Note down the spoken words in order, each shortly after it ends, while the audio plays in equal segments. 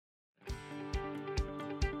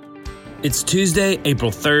It's Tuesday,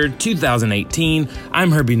 April 3rd, 2018.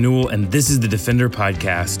 I'm Herbie Newell, and this is the Defender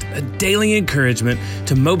Podcast, a daily encouragement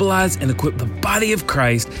to mobilize and equip the body of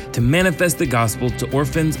Christ to manifest the gospel to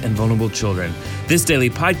orphans and vulnerable children. This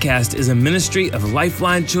daily podcast is a ministry of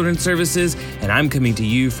Lifeline Children's Services, and I'm coming to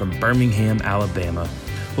you from Birmingham, Alabama.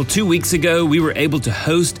 Well, 2 weeks ago, we were able to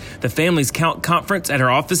host the Families Count Conference at our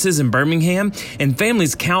offices in Birmingham. And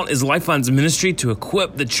Families Count is Lifeline's ministry to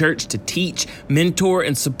equip the church to teach, mentor,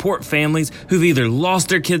 and support families who've either lost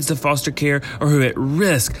their kids to foster care or who are at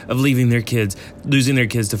risk of losing their kids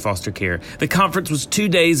to foster care. The conference was 2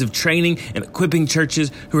 days of training and equipping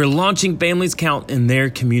churches who are launching Families Count in their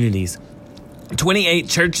communities. 28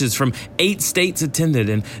 churches from 8 states attended,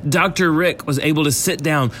 and Dr. Rick was able to sit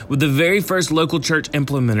down with the very first local church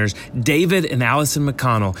implementers, David and Allison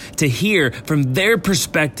McConnell, to hear from their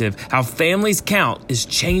perspective how Families Count is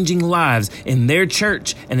changing lives in their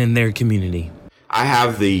church and in their community. I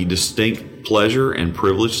have the distinct pleasure and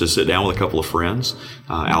privilege to sit down with a couple of friends,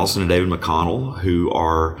 Allison and David McConnell, who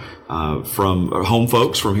are from home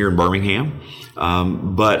folks from here in Birmingham,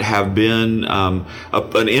 but have been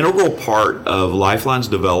an integral part of Lifeline's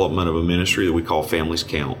development of a ministry that we call Families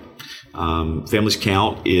Count. Families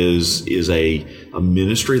Count is a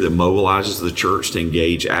ministry that mobilizes the church to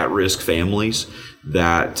engage at-risk families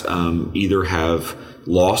that either have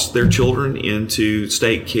lost their children into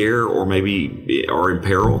state care or maybe are in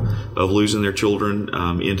peril of losing their children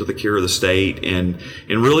into the care of the state. And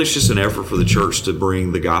really it's just an effort for the church to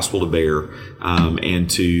bring the gospel to bear and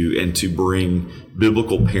to bring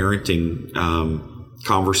biblical parenting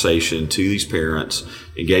conversation to these parents,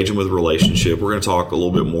 engage them with a relationship. We're going to talk a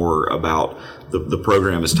little bit more about the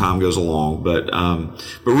program as time goes along, but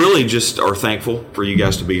really just are thankful for you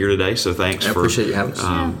guys to be here today. So thanks. I appreciate you having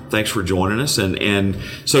us. Thanks for joining us. And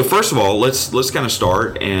so first of all, let's kind of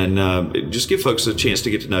start and just give folks a chance to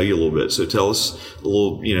get to know you a little bit. So tell us a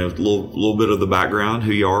little bit of the background,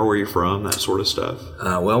 who you are, where you're from, that sort of stuff.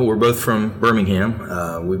 Well, we're both from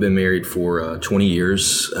Birmingham. We've been married for 20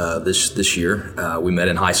 years this year. We met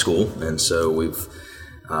in high school, and so we've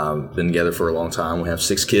been together for a long time. We have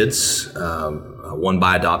 6 kids, 1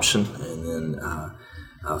 by adoption, and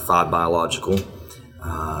then 5 biological.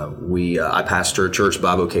 I pastor a church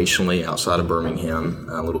bivocationally outside of Birmingham,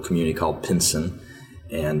 a little community called Pinson.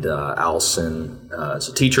 And Allison is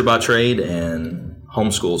a teacher by trade and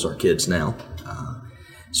homeschools our kids now.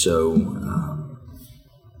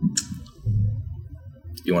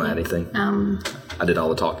 You want to add anything? I did all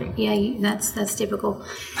the talking. Yeah, that's typical.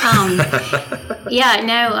 We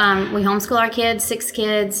homeschool our kids, 6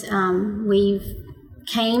 kids. We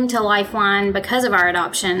came to Lifeline because of our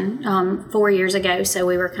adoption 4 years ago, so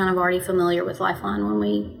we were kind of already familiar with Lifeline when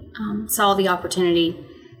we saw the opportunity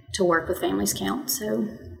to work with Families Count.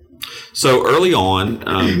 So early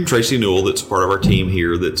on, Tracy Newell, that's part of our team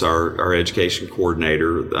here, that's our education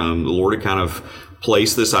coordinator, the Lord had kind of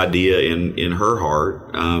placed this idea in her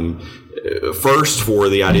heart, first for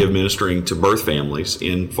the idea of ministering to birth families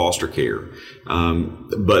in foster care,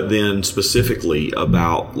 but then specifically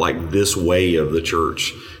about like this way of the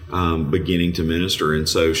church beginning to minister. And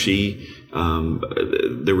so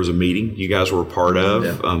there was a meeting you guys were a part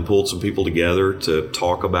of, pulled some people together to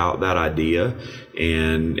talk about that idea.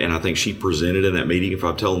 And I think she presented in that meeting, if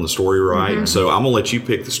I'm telling the story right. Mm-hmm. So I'm going to let you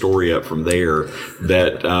pick the story up from there.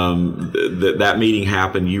 That meeting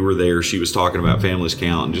happened. You were there. She was talking about Families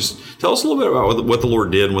Count. And just tell us a little bit about what the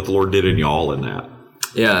Lord did and what the Lord did in y'all in that.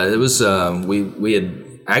 Yeah, it was, we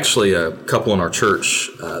had actually a couple in our church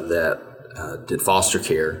that did foster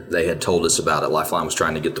care. They had told us about it. Lifeline was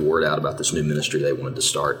trying to get the word out about this new ministry they wanted to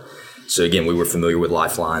start. So again, we were familiar with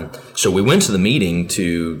Lifeline. So we went to the meeting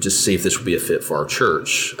to just see if this would be a fit for our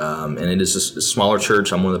church. And it is a smaller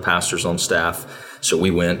church. I'm one of the pastors on staff. So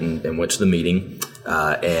we went and went to the meeting.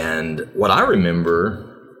 And what I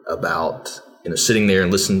remember about, sitting there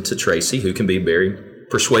and listening to Tracy, who can be very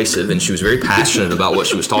persuasive, and she was very passionate about what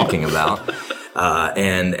she was talking about.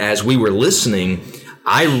 And as we were listening,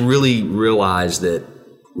 I really realized that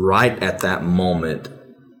right at that moment,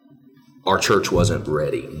 our church wasn't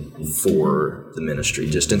ready for the ministry,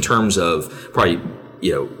 just in terms of probably,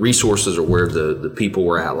 resources or where the people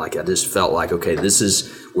were at. Like, I just felt like, okay,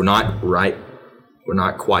 we're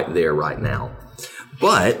not quite there right now.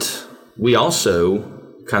 But we also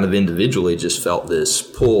kind of individually just felt this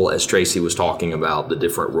pull, as Tracy was talking about the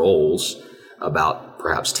different roles, about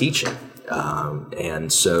perhaps teaching.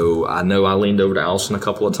 And so I know I leaned over to Allison a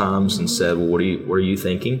couple of times and said, well, what are you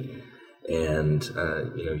thinking? And,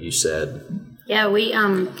 you said... Yeah, we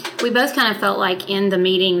both kind of felt like in the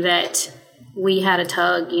meeting that we had a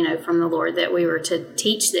tug, from the Lord that we were to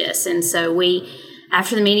teach this. And so we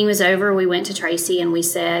after the meeting was over, we went to Tracy and we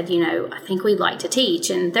said, I think we'd like to teach.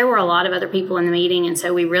 And there were a lot of other people in the meeting, and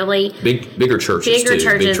so we really bigger churches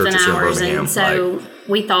than ours, and so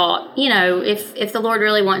we thought, if the Lord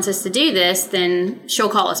really wants us to do this, then she'll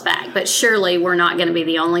call us back. But surely we're not going to be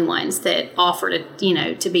the only ones that offer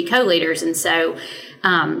to be co-leaders, and so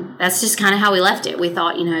that's just kind of how we left it. We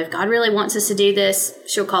thought, if God really wants us to do this,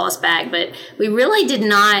 she'll call us back. But we really did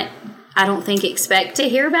not, I don't think, expect to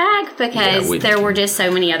hear back, because there were just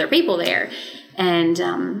so many other people there. And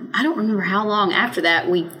I don't remember how long after that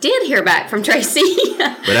we did hear back from Tracy.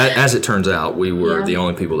 But as it turns out, we were the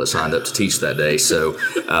only people that signed up to teach that day. So,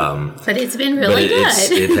 but it's been really good.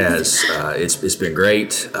 It has. It's been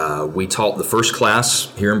great. We taught the first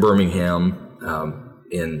class here in Birmingham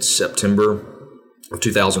in September of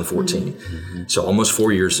 2014. Mm-hmm. So almost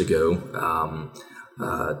 4 years ago.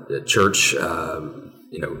 A church,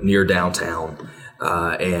 near downtown,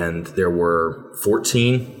 and there were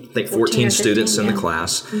 14 students in the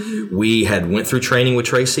class. Mm-hmm. We had went through training with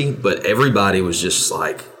Tracy, but everybody was just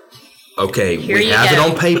like, okay, we have it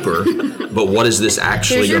on paper, but what is this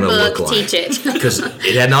actually going to look like? Teach it. Because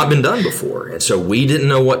it had not been done before. And so we didn't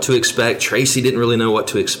know what to expect. Tracy didn't really know what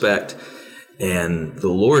to expect. And the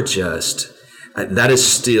Lord that is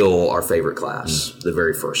still our favorite class, the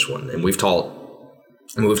very first one. And we've taught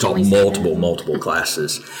multiple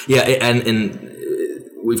classes. Yeah, and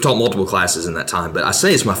we've taught multiple classes in that time, but I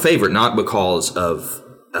say it's my favorite not because of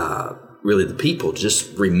really the people,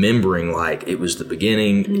 just remembering like it was the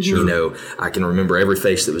beginning. Mm-hmm. I can remember every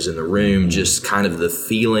face that was in the room, just kind of the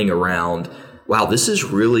feeling around, wow, this is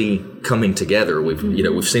really coming together. We've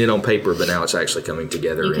seen it on paper, but now it's actually coming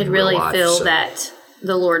together. You could really feel that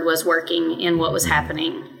the Lord was working in what was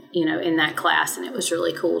happening, in that class, and it was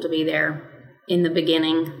really cool to be there in the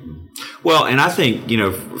beginning. Well, and I think,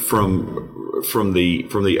 from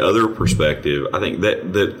the other perspective, I think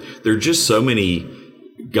that there are just so many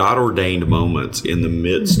God ordained moments in the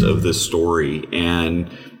midst of this story. And,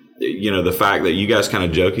 the fact that you guys kind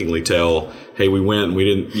of jokingly tell, hey, we went and we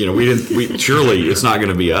didn't, surely it's not going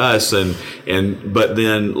to be us. But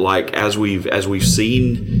then like, as we've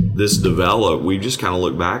seen this develop, we just kind of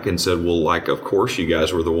look back and said, well, like, of course you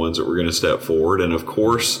guys were the ones that were going to step forward. And of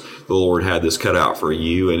course the Lord had this cut out for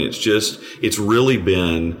you. And it's really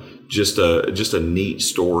been just a neat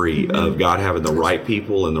story of God having the right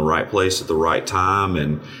people in the right place at the right time,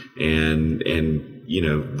 and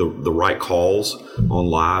the right calls on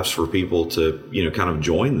lives for people to kind of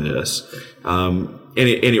join this, and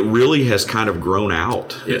it really has kind of grown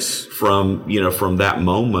out from that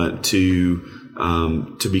moment to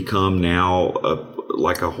become now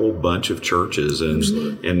like a whole bunch of churches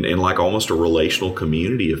and like almost a relational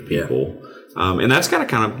community of people. And that's got to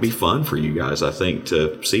kind of be fun for you guys, I think,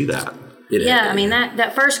 to see that. I mean,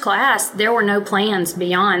 that first class, there were no plans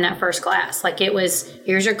beyond that first class. Like, it was,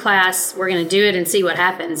 here's your class, we're going to do it and see what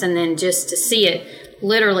happens. And then just to see it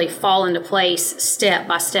literally fall into place step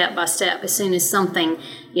by step by step. As soon as something,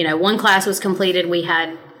 one class was completed, we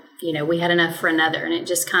had enough for another. And it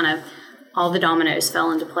just kind of, all the dominoes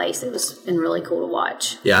fell into place. It was been really cool to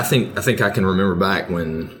watch. Yeah, I think I can remember back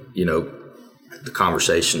when, the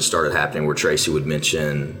conversation started happening where Tracy would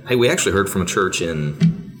mention, hey, we actually heard from a church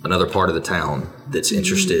in another part of the town that's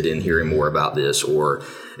interested in hearing more about this, or,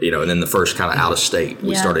 and then the first kind of out of state,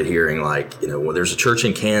 we started hearing like, well, there's a church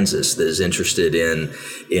in Kansas that is interested in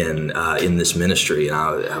this ministry. And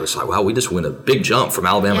I was like, wow, we just went a big jump from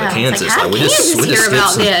Alabama to Kansas. Like, we just hear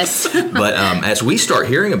about this. But as we start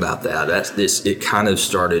hearing about that, it kind of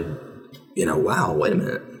started, wow, wait a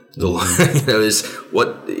minute. The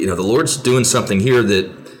Lord's doing something here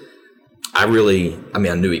that I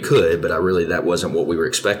knew he could, but that wasn't what we were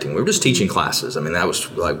expecting. We were just teaching classes. I mean, that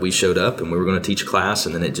was like, we showed up and we were going to teach a class,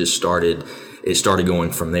 and then it just started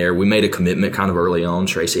going from there. We made a commitment kind of early on.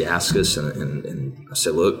 Tracy asked us, and I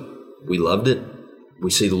said, look, we loved it.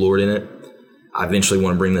 We see the Lord in it. I eventually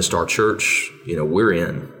want to bring this to our church. We're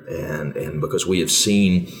in. And because we have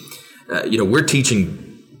seen, we're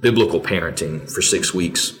teaching biblical parenting for 6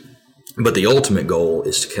 weeks. But the ultimate goal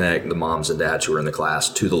is to connect the moms and dads who are in the class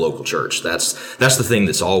to the local church. That's the thing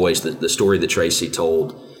that's always the story that Tracy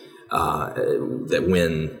told, that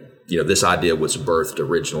when, this idea was birthed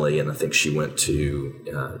originally, and I think she went to,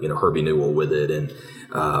 Herbie Newell with it. And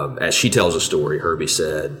as she tells a story, Herbie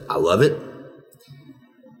said, I love it.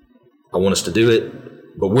 I want us to do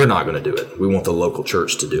it, but we're not going to do it. We want the local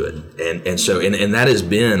church to do it. And so that has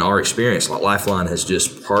been our experience. Lifeline has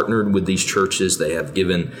just partnered with these churches. They have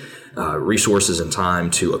given resources and time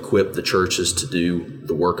to equip the churches to do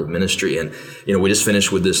the work of ministry. And, we just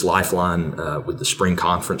finished with this Lifeline, with the spring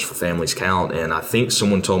conference for Families Count. And I think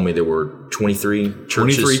someone told me there were 23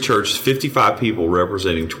 churches. 23 churches, 55 people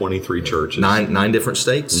representing 23 churches. Nine different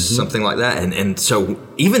states, something like that. And so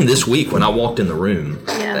even this week when I walked in the room,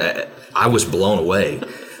 I was blown away.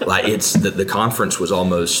 Like the conference was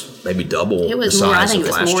almost maybe double the size of last year. I think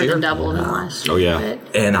it was more than double than last year. Oh, yeah.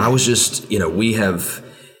 And I was just, we have,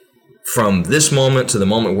 from this moment to the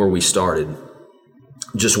moment where we started,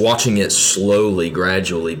 just watching it slowly,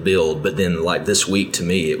 gradually build. But then like this week, to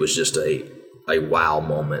me, it was just a wow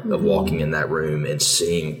moment of walking in that room and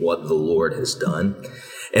seeing what the Lord has done.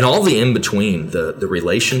 And all the in between, the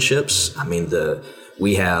relationships. I mean,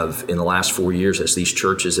 we have, in the last 4 years, as these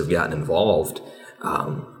churches have gotten involved,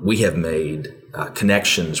 we have made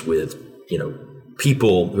connections with,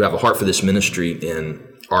 people who have a heart for this ministry in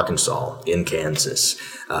Arkansas, in Kansas,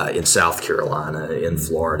 in South Carolina, in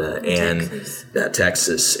Florida, and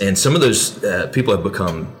Texas. And some of those people have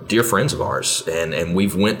become dear friends of ours. And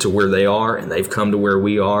we've went to where they are, and they've come to where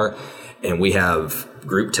we are. And we have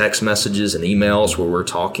group text messages and emails where we're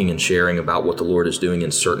talking and sharing about what the Lord is doing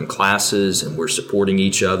in certain classes, and we're supporting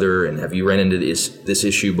each other. And have you ran into this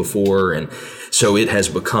issue before? And so it has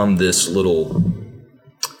become this little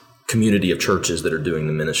community of churches that are doing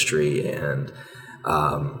the ministry. And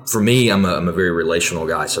for me, I'm a very relational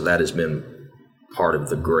guy, so that has been part of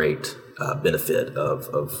the great benefit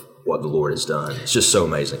of what the Lord has done. It's just so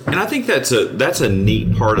amazing. And I think that's a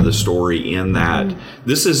neat part of the story, in that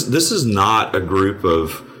this is not a group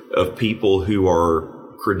of people who are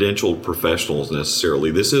credentialed professionals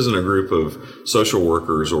necessarily. This isn't a group of social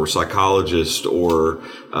workers or psychologists or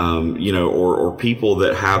people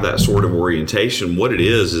that have that sort of orientation. What it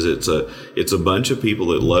is it's a bunch of people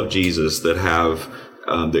that love Jesus, that have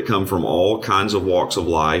that come from all kinds of walks of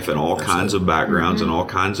life and all kinds of backgrounds and all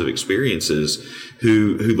kinds of experiences,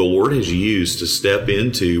 who the Lord has used to step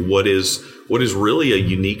into what is really a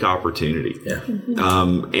unique opportunity. Yeah.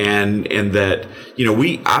 And that,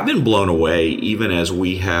 I've been blown away, even as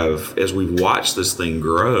we've watched this thing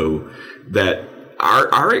grow, that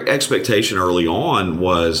our expectation early on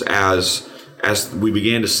was, as we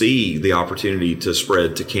began to see the opportunity to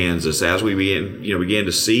spread to Kansas, as we began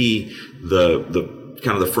to see the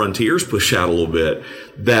kind of the frontiers push out a little bit,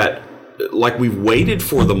 that like we've waited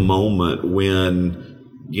for the moment when,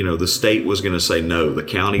 the state was going to say no, the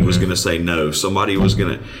county was going to say no, somebody was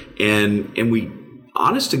going to, and we,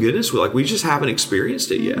 honest to goodness, we just haven't experienced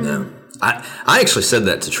it yet. Yeah. I actually said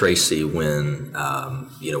that to Tracy when,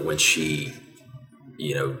 when she,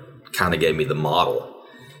 kind of gave me the model,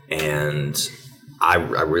 and I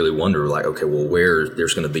really wonder, okay, well, where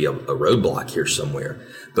there's going to be a roadblock here somewhere.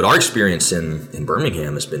 But our experience in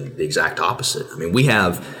Birmingham has been the exact opposite. I mean, we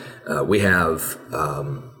have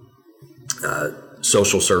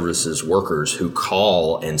social services workers who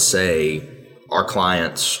call and say, our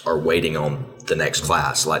clients are waiting on the next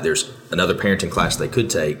class. Like, there's another parenting class they could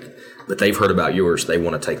take, but they've heard about yours, they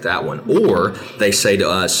want to take that one. Or they say to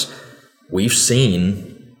us, we've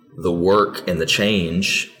seen the work and the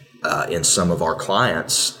change in some of our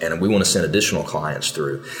clients, and we want to send additional clients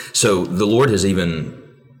through. So the Lord has even,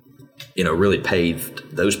 really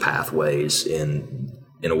paved those pathways in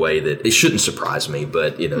a way that it shouldn't surprise me,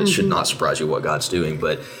 but it should not surprise you what God's doing.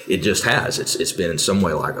 But it just has. It's been in some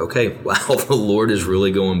way like, okay, wow, the Lord is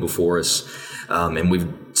really going before us, and we've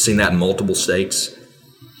seen that in multiple states.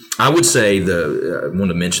 I would say I want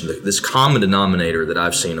to mention this common denominator that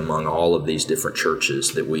I've seen among all of these different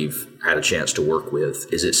churches that we've had a chance to work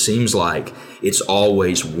with is, it seems like it's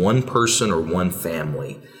always one person or one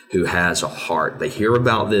family who has a heart. They hear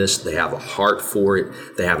about this, they have a heart for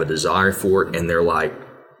it, they have a desire for it, and they're like,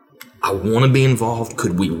 I want to be involved.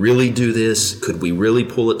 Could we really do this? Could we really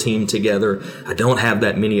pull a team together? I don't have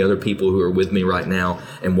that many other people who are with me right now.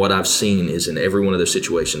 And what I've seen is, in every one of those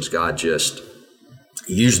situations, God just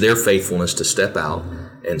used their faithfulness to step out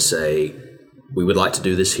and say, we would like to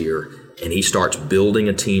do this here. And he starts building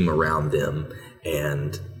a team around them.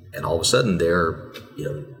 And all of a sudden they're,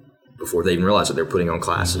 before they even realize it, they're putting on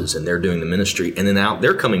classes and they're doing the ministry. And then out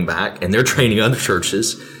they're coming back and they're training other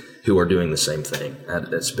churches who are doing the same thing.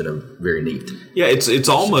 That's been a very neat. Yeah, it's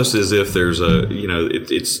almost as if there's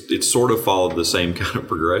it's sort of followed the same kind of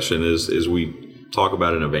progression as we talk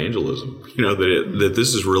about in evangelism. That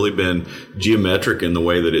this has really been geometric in the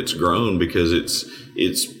way that it's grown, because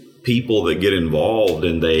it's people that get involved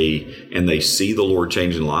and they see the Lord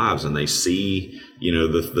changing lives, and they see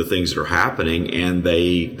the things that are happening, and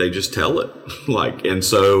they just tell it. And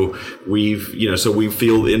so we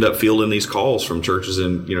end up fielding these calls from churches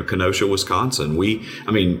in Kenosha, Wisconsin.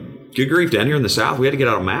 good grief, down here in the South, we had to get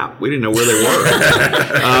out a map. We didn't know where they were.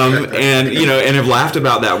 And have laughed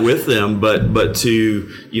about that with them. But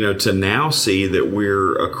to now see that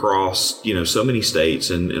we're across, so many states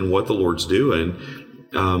and what the Lord's doing.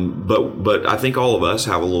 But I think all of us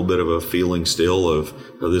have a little bit of a feeling still of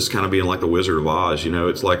this kind of being like the Wizard of Oz.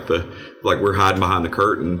 It's like we're hiding behind the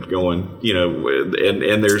curtain going,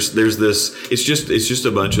 and there's this, it's just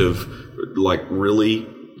a bunch of like really,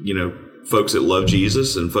 folks that love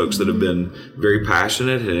Jesus and folks that have been very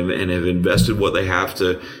passionate and have invested what they have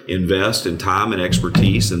to invest in time and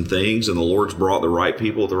expertise and things. And the Lord's brought the right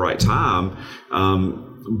people at the right time.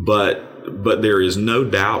 But there is no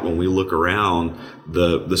doubt when we look around,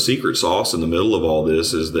 the secret sauce in the middle of all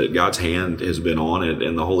this is that God's hand has been on it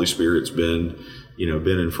and the Holy Spirit's been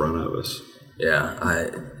in front of us. Yeah.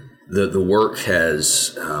 The work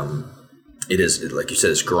has, it is, like you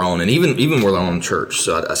said, it's grown. And even we're on church.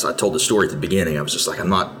 So I told the story at the beginning. I was just like, I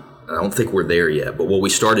don't think we're there yet. But what we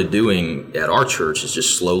started doing at our church is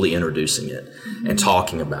just slowly introducing it and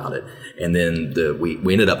talking about it. And then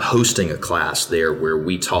we ended up hosting a class there where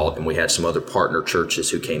we taught, and we had some other partner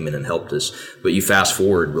churches who came in and helped us. But you fast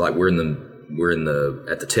forward, like we're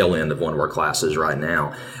at the tail end of one of our classes right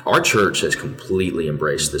now. Our church has completely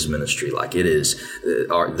embraced this ministry. Like it is,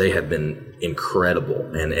 they have been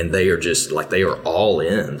incredible, and they are just like, they are all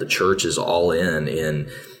in. The church is all in,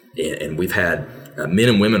 and we've had men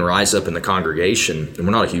and women rise up in the congregation, and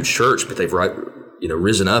we're not a huge church, but they've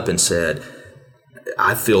risen up and said,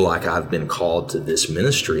 I feel like I've been called to this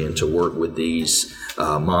ministry and to work with these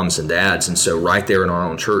moms and dads. And so right there in our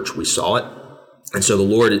own church, we saw it. And so the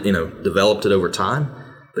Lord, developed it over time,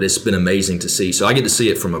 but it's been amazing to see. So I get to see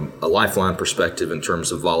it from a Lifeline perspective in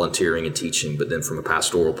terms of volunteering and teaching, but then from a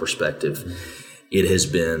pastoral perspective, it has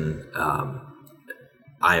been,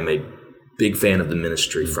 I am a big fan of the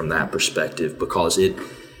ministry from that perspective, because it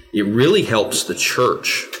really helps the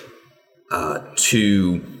church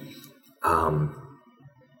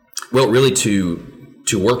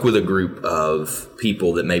to work with a group of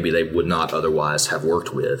people that maybe they would not otherwise have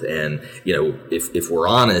worked with. And, if we're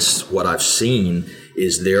honest, what I've seen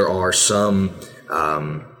is there are some,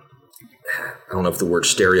 I don't know if the word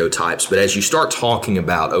stereotypes, but as you start talking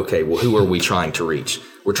about, okay, well, who are we trying to reach?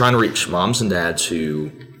 We're trying to reach moms and dads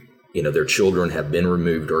who, their children have been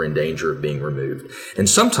removed or in danger of being removed. And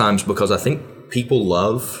sometimes, because I think people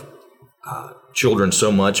love children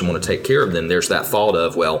so much and want to take care of them, there's that thought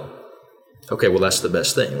of, that's the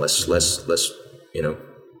best thing. Let's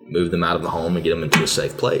move them out of the home and get them into a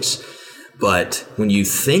safe place. But when you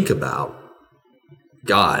think about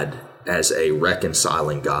God as a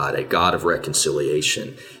reconciling God, a God of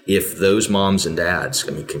reconciliation, if those moms and dads,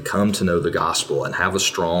 can come to know the gospel and have a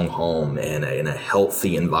strong home and a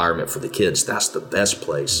healthy environment for the kids, that's the best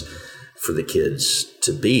place for the kids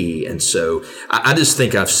to be. And so I just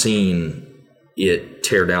think I've seen it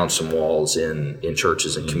tear down some walls in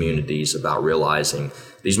churches and communities about realizing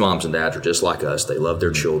these moms and dads are just like us. They love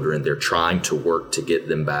their children. They're trying to work to get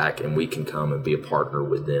them back, and we can come and be a partner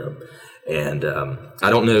with them. And I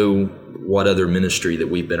don't know what other ministry that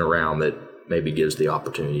we've been around that maybe gives the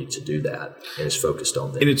opportunity to do that and is focused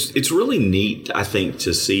on them. And it's really neat, I think,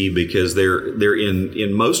 to see, because they're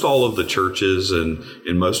in most all of the churches and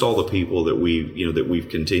in most all the people that we've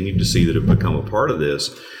continued to see that have become a part of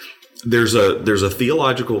this. There's a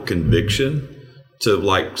theological conviction to,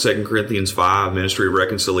 like 2 Corinthians 5, ministry of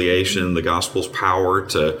reconciliation, the gospel's power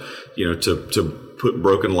to put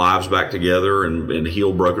broken lives back together and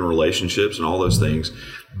heal broken relationships and all those things.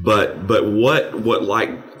 But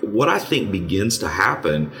what I think begins to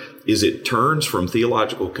happen is it turns from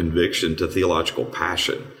theological conviction to theological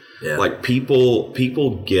passion. Yeah. Like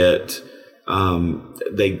people get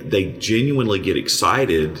they genuinely get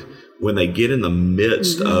excited when they get in the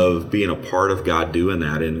midst of being a part of God doing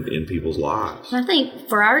that in people's lives. I think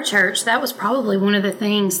for our church, that was probably one of the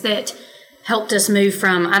things that helped us move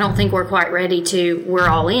from, I don't think we're quite ready, to we're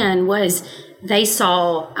all in, was they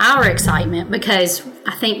saw our excitement, because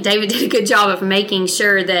I think David did a good job of making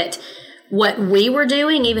sure that what we were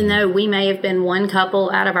doing, even though we may have been one couple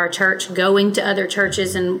out of our church going to other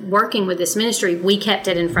churches and working with this ministry, we kept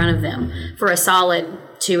it in front of them for a solid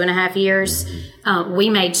 2.5 years. We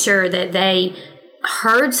made sure that they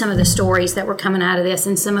heard some of the stories that were coming out of this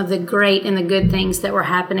and some of the great and the good things that were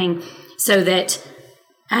happening, so that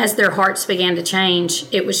as their hearts began to change,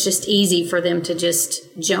 it was just easy for them to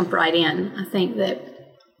just jump right in. I think that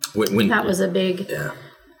that was a big... Yeah.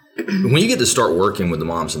 When you get to start working with the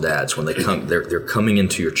moms and dads, when they come, they're coming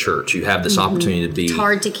into your church. You have this opportunity to be. It's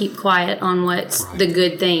hard to keep quiet on what's the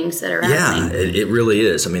good things that are happening. Yeah, it really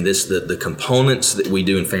is. I mean, the components that we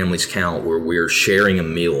do in Families Count, where we're sharing a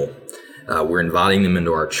meal We're inviting them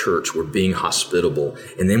into our church. We're being hospitable.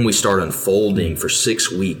 And then we start unfolding for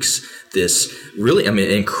 6 weeks this really,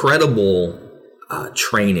 incredible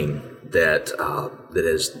training that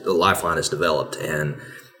the Lifeline has developed. And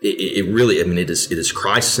it really, it is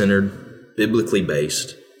Christ-centered, biblically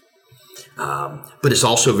based, but it's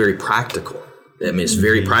also very practical. It's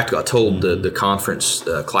very practical. I told the conference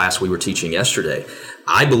class we were teaching yesterday,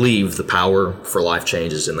 I believe the power for life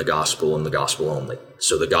change is in the gospel and the gospel only.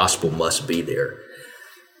 So the gospel must be there.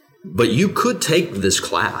 But you could take this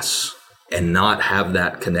class and not have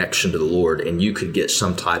that connection to the Lord, and you could get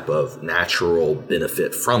some type of natural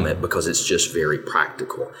benefit from it because it's just very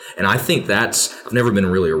practical. And I think I've never been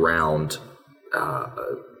really around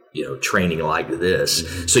training like this.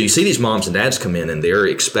 Mm-hmm. So you see these moms and dads come in and they're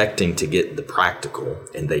expecting to get the practical,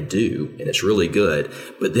 and they do, and it's really good.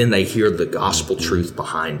 But then they hear the gospel truth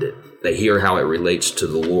behind it. They hear how it relates to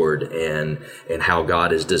the Lord and how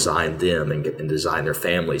God has designed them and designed their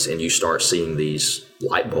families. And you start seeing these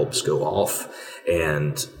light bulbs go off.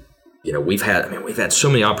 And we've had so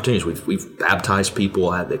many opportunities. We've baptized people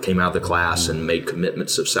that came out of the class and made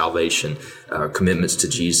commitments of salvation, commitments to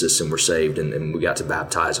Jesus, and were saved, and we got to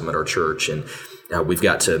baptize them at our church. And we've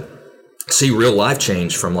got to see real life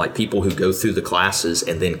change from like people who go through the classes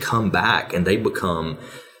and then come back and they become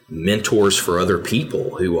mentors for other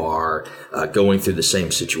people who are going through the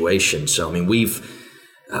same situation. So we've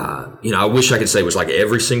I wish I could say it was like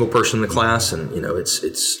every single person in the class, and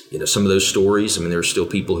it's some of those stories. There are still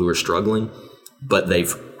people who are struggling, but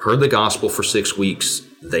they've heard the gospel for 6 weeks.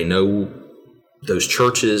 They know those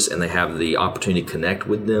churches, and they have the opportunity to connect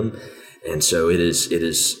with them. And so it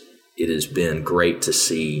has been great to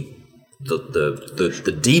see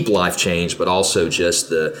the deep life change, but also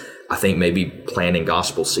just I think maybe planting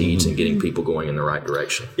gospel seeds and getting people going in the right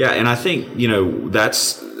direction. Yeah, and I think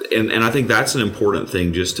that's. And I think that's an important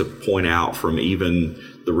thing just to point out from even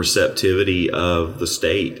the receptivity of the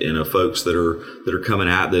state and of folks that are coming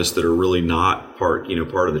at this that are really not part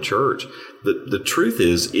of the church. The truth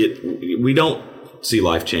is we don't see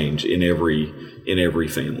life change in every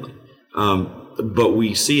family, but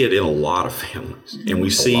we see it in a lot of families, and we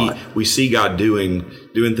see God doing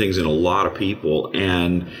things in a lot of people,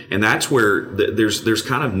 and that's where there's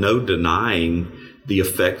kind of no denying the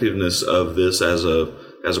effectiveness of this as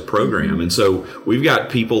a program. Mm-hmm. And so we've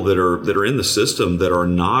got people that are in the system that are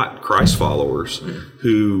not Christ followers,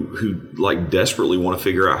 who like desperately want to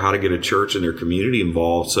figure out how to get a church in their community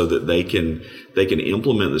involved so that they can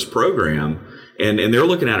implement this program. And they're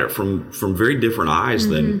looking at it from very different eyes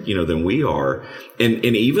than we are. And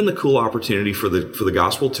even the cool opportunity for the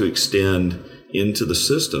gospel to extend into the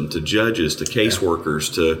system, to judges, to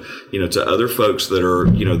caseworkers, to other folks that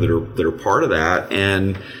are part of that.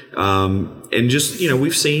 And just,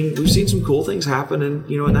 we've seen some cool things happen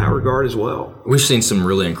in that regard as well. We've seen some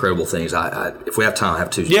really incredible things. If we have time, I have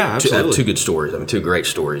two good stories. Two great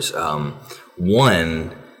stories.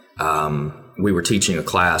 One, we were teaching a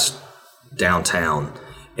class downtown,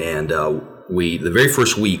 and the very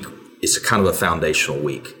first week is kind of a foundational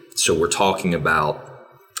week. So we're talking about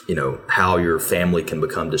how your family can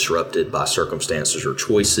become disrupted by circumstances or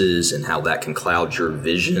choices, and how that can cloud your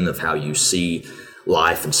vision of how you see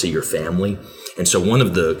life and see your family. And so one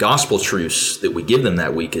of the gospel truths that we give them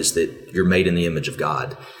that week is that you're made in the image of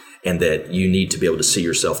God, and that you need to be able to see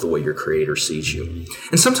yourself the way your Creator sees you.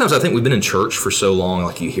 And sometimes I think we've been in church for so long,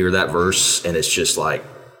 like you hear that verse and it's just like,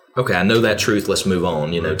 okay, I know that truth, let's move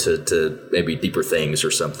on, to maybe deeper things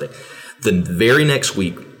or something. The very next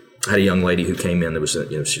week, I had a young lady who came in. There was she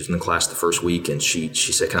was in the class the first week, and she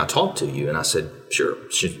said, "Can I talk to you?" And I said, "Sure."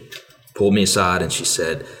 She pulled me aside and she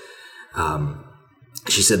said,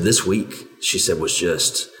 "This week," she said,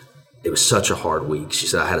 it was such a hard week. She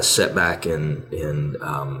said, "I had a setback in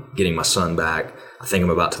getting my son back. I think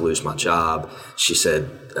I'm about to lose my job." She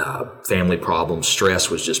said, family problems,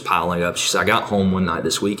 stress was just piling up. She said, "I got home one night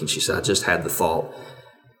this week," and she said, "I just had the thought,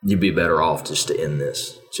 you'd be better off just to end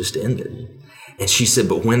this, just to end it." And she said,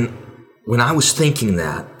 but when I was thinking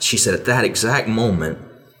that, she said, at that exact moment,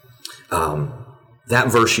 that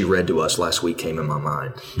verse you read to us last week came in my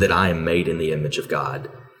mind, that I am made in the image of God.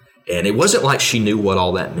 And it wasn't like she knew what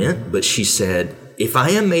all that meant, but she said, if I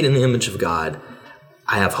am made in the image of God,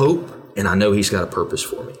 I have hope, and I know He's got a purpose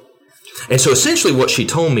for me. And so essentially what she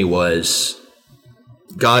told me was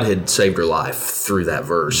God had saved her life through that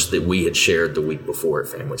verse that we had shared the week before at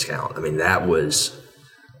Families Count. That was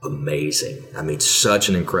amazing. Such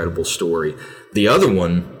an incredible story. The other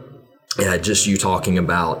one, just you talking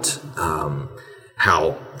about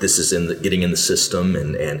how this is getting in the system,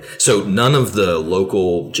 and so none of the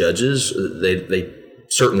local judges, they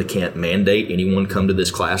certainly can't mandate anyone come to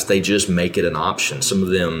this class. They just make it an option. Some of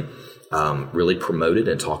them really promote it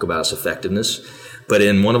and talk about its effectiveness. But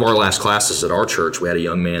in one of our last classes at our church, we had a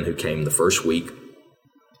young man who came the first week.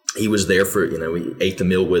 He was there for, he ate the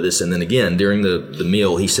meal with us. And then again, during the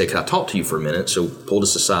meal, he said, "Can I talk to you for a minute?" So pulled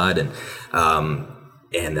us aside and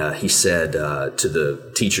he said to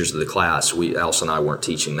the teachers of the class, Allison and I weren't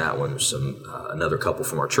teaching that one, another couple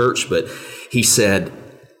from our church, but he said,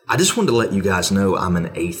 "I just wanted to let you guys know I'm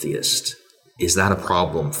an atheist. Is that a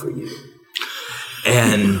problem for you?"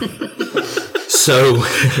 And so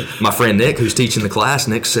my friend Nick, who's teaching the class,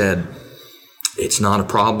 Nick said, "It's not a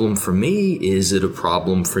problem for me. Is it a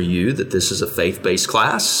problem for you that this is a faith-based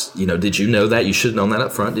class? Did you know that? You should have known that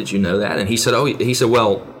up front. Did you know that?" And he said,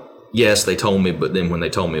 "Well, yes, they told me, but then when they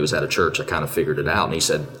told me it was at a church, I kind of figured it out." And he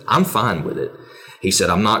said, "I'm fine with it." He said,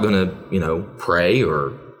 "I'm not going to, pray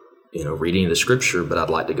or, read any of the scripture, but I'd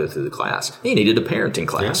like to go through the class." He needed a parenting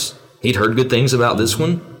class. Yeah. He'd heard good things about this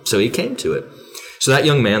one, so he came to it. So that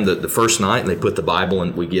young man, the first night, and they put the Bible,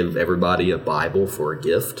 and we give everybody a Bible for a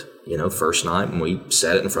gift, first night, and we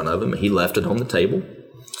set it in front of him, and he left it on the table.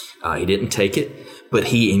 He didn't take it, but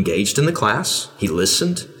he engaged in the class. He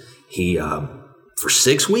listened. He, for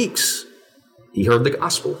 6 weeks, he heard the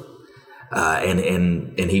gospel,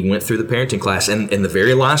 and he went through the parenting class. And the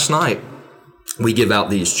very last night, we give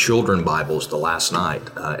out these children Bibles the last night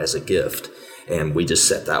as a gift, and we just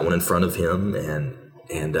set that one in front of him.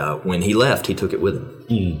 And when he left, he took it with him.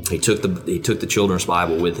 He took the children's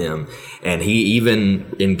Bible with him, and he even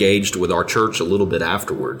engaged with our church a little bit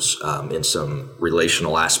afterwards in some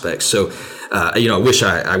relational aspects. So, I wish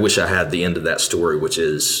I had the end of that story, which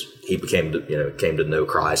is he came to know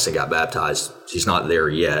Christ and got baptized. He's not there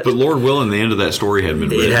yet. But Lord willing, the end of that story hadn't been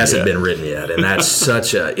written yet. It hasn't been written yet, and that's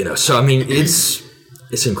such a So I mean,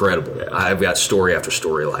 it's incredible. Yeah. I've got story after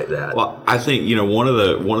story like that. Well, I think one of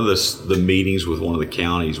the meetings with one of the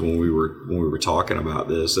counties when we were talking about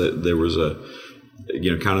this, that there was a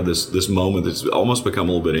kind of this moment that's almost become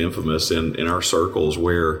a little bit infamous in our circles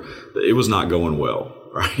where it was not going well.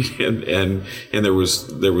 Right. And there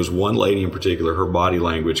was one lady in particular, her body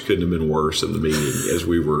language couldn't have been worse in the meeting as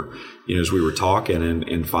we were talking.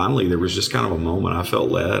 And finally there was just kind of a moment I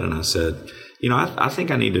felt led, and I said, I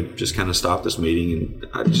think I need to just kind of stop this meeting, and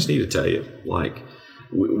I just need to tell you,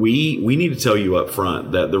 we need to tell you up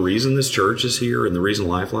front that the reason this church is here and the reason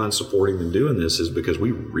Lifeline's supporting them doing this is because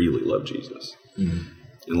we really love Jesus. Mm-hmm.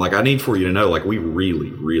 And I need for you to know, we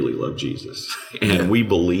really, really love Jesus. And we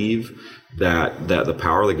believe that the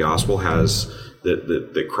power of the gospel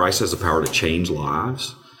that Christ has the power to change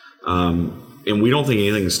lives. And we don't think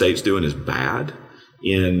anything the state's doing is bad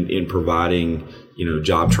in providing,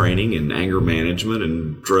 job training and anger management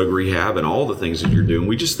and drug rehab and all the things that you're doing.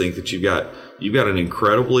 We just think that you've got an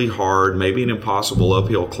incredibly hard, maybe an impossible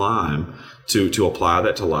uphill climb to apply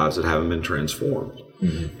that to lives that haven't been transformed.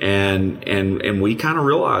 Mm-hmm. And we kind of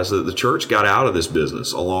realized that the church got out of this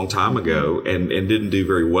business a long time ago and didn't do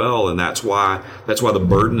very well, and that's why the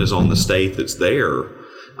burden is on the state that's there.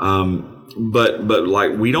 But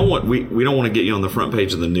we don't want to get you on the front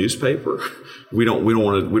page of the newspaper. We don't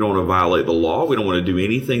want to violate the law. We don't want to do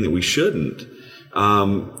anything that we shouldn't.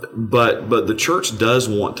 But the church does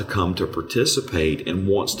want to come to participate and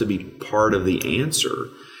wants to be part of the answer.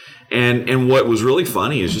 And what was really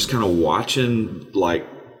funny is just kind of watching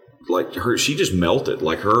her, she just melted,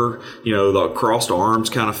 her, the crossed arms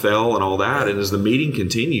kind of fell and all that. And as the meeting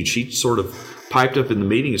continued, she sort of piped up in the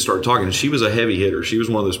meeting and started talking. And she was a heavy hitter. She was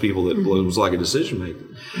one of those people that was like a decision maker.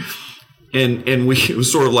 And it was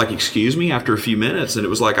sort of excuse me, after a few minutes. And it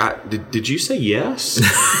was did you say yes?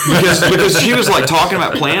 because she was talking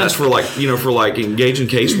about plans for engaging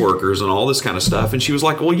caseworkers and all this kind of stuff. And she was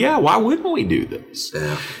well, yeah, why wouldn't we do this?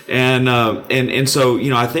 Yeah. And so,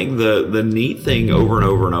 I think the neat thing over and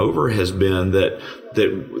over and over has been that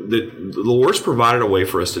the Lord's provided a way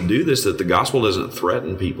for us to do this, that the gospel doesn't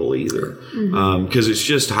threaten people either. Because it's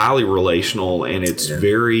just highly relational, and it's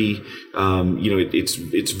very,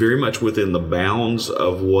 it's very much within the bounds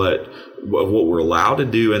of what we're allowed to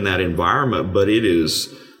do in that environment, but it's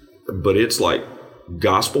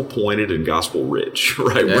gospel pointed and gospel rich,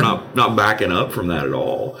 right? Yeah. We're not backing up from that at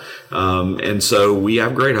all. And so we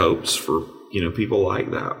have great hopes for, people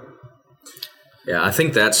like that. Yeah, I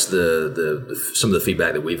think that's the some of the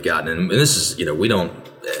feedback that we've gotten, and this is, we don't.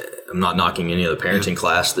 I'm not knocking any other parenting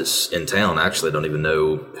class that's in town. Actually, I don't even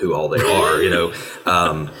know who all they are.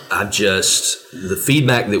 The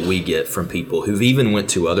feedback that we get from people who've even went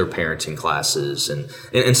to other parenting classes, and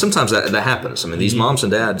sometimes that happens. I mean, these moms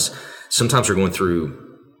and dads sometimes are going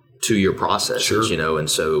through 2-year processes, Sure. and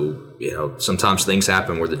so, sometimes things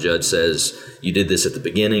happen where the judge says, you did this at the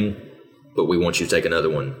beginning, but we want you to take another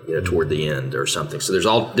one, toward the end or something. So there's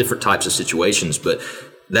all different types of situations, but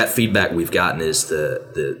that feedback we've gotten is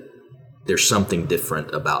there's something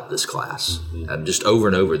different about this class. Just over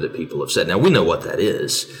and over that people have said. Now, we know what that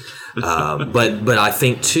is, but I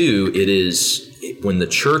think, too, it is when the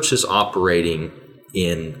church is operating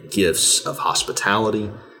in gifts of hospitality,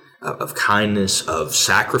 of kindness, of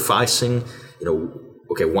sacrificing,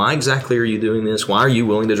 okay, why exactly are you doing this? Why are you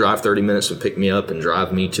willing to drive 30 minutes and pick me up and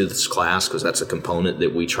drive me to this class? Because that's a component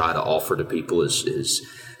that we try to offer to people is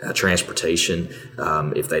transportation.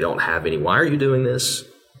 If they don't have any, why are you doing this?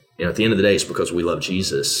 At the end of the day, it's because we love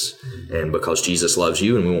Jesus and because Jesus loves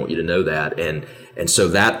you, and we want you to know that. And so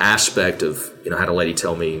that aspect of, I had a lady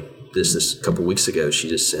tell me this a couple of weeks ago. She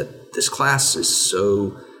just said, this class is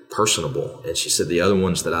so personable. And she said, the other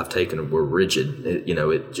ones that I've taken were rigid.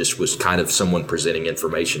 It just was kind of someone presenting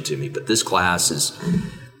information to me. But this class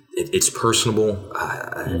it's personable.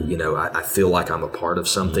 I feel like I'm a part of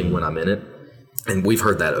something when I'm in it. And we've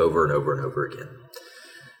heard that over and over and over again.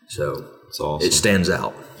 So That's awesome. It stands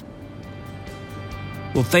out.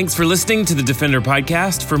 Well, thanks for listening to the Defender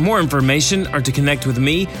Podcast. For more information or to connect with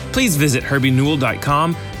me, please visit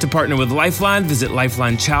herbienewell.com. To partner with Lifeline, visit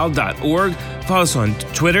lifelinechild.org. Follow us on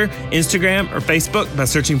Twitter, Instagram, or Facebook by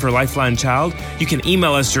searching for Lifeline Child. You can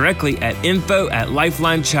email us directly at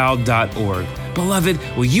info@lifelinechild.org. Beloved,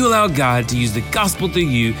 will you allow God to use the gospel through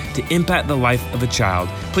you to impact the life of a child?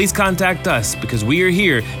 Please contact us because we are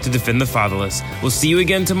here to defend the fatherless. We'll see you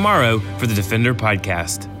again tomorrow for the Defender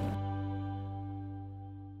Podcast.